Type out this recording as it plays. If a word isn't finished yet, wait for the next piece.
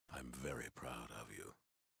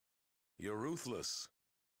You're ruthless,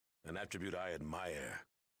 an attribute I admire.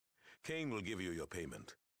 Kane will give you your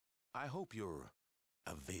payment. I hope you're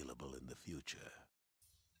available in the future.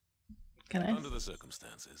 Can I? Under the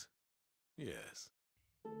circumstances. Yes.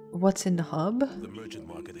 What's in the hub? The merchant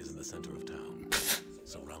market is in the center of town,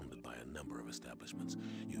 surrounded by a number of establishments.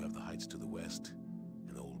 You have the heights to the west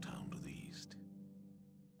and Old Town to the east.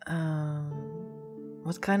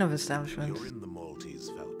 What kind of establishment? You're in the Maltese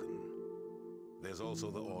Falcon. There's also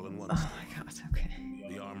the all-in-one Oh store. my god, okay.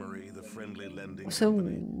 The armory, the friendly lending So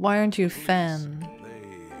company. why aren't you a Police, fan? They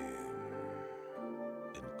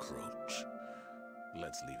encroach.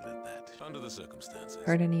 Let's leave it at that. Under the circumstances.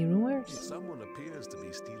 Heard any rumors? Someone appears to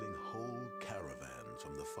be stealing whole caravans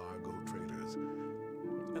from the Fargo traders.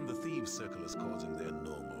 And the thieves' circle is causing their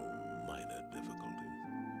normal, minor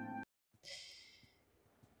difficulties.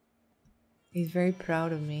 He's very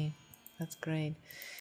proud of me. That's great.